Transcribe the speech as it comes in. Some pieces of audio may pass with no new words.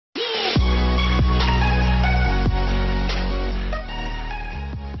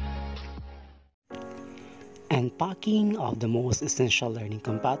unpacking of the most essential learning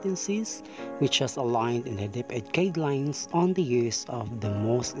competencies, which is aligned in the DepEd guidelines on the use of the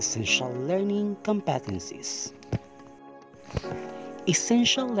most essential learning competencies.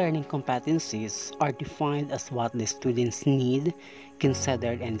 Essential learning competencies are defined as what the students need,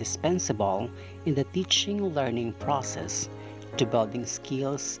 considered indispensable in the teaching learning process, to building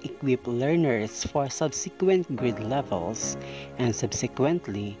skills equip learners for subsequent grade levels and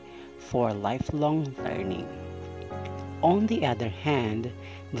subsequently for lifelong learning. On the other hand,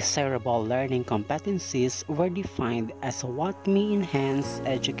 desirable learning competencies were defined as what may enhance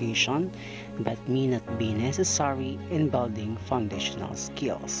education but may not be necessary in building foundational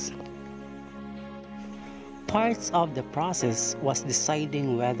skills. Parts of the process was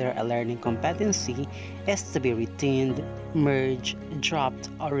deciding whether a learning competency is to be retained, merged, dropped,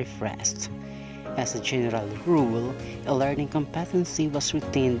 or refreshed. As a general rule, a learning competency was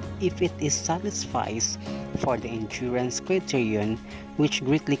retained if it satisfies for the endurance criterion, which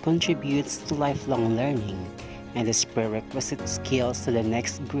greatly contributes to lifelong learning and is prerequisite skills to the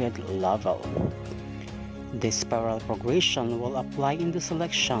next grade level. This spiral progression will apply in the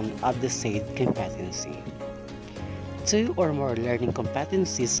selection of the said competency. Two or more learning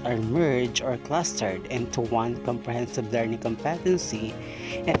competencies are merged or clustered into one comprehensive learning competency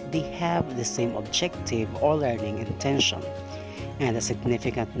if they have the same objective or learning intention, and a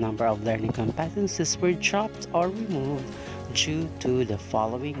significant number of learning competencies were dropped or removed due to the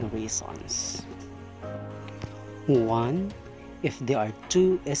following reasons. 1. If they are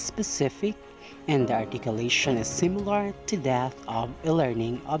too specific and the articulation is similar to that of a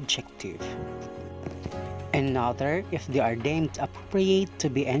learning objective. Another, if they are deemed appropriate to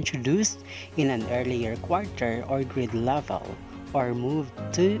be introduced in an earlier quarter or grade level, or moved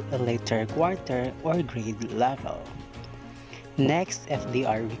to a later quarter or grade level. Next, if they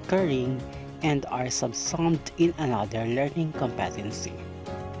are recurring and are subsumed in another learning competency.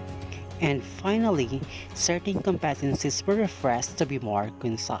 And finally, certain competencies were refreshed to be more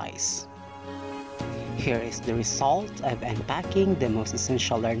concise. Here is the result of unpacking the most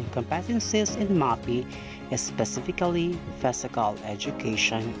essential learning competencies in MAPEH, specifically physical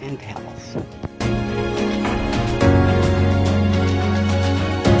education and health.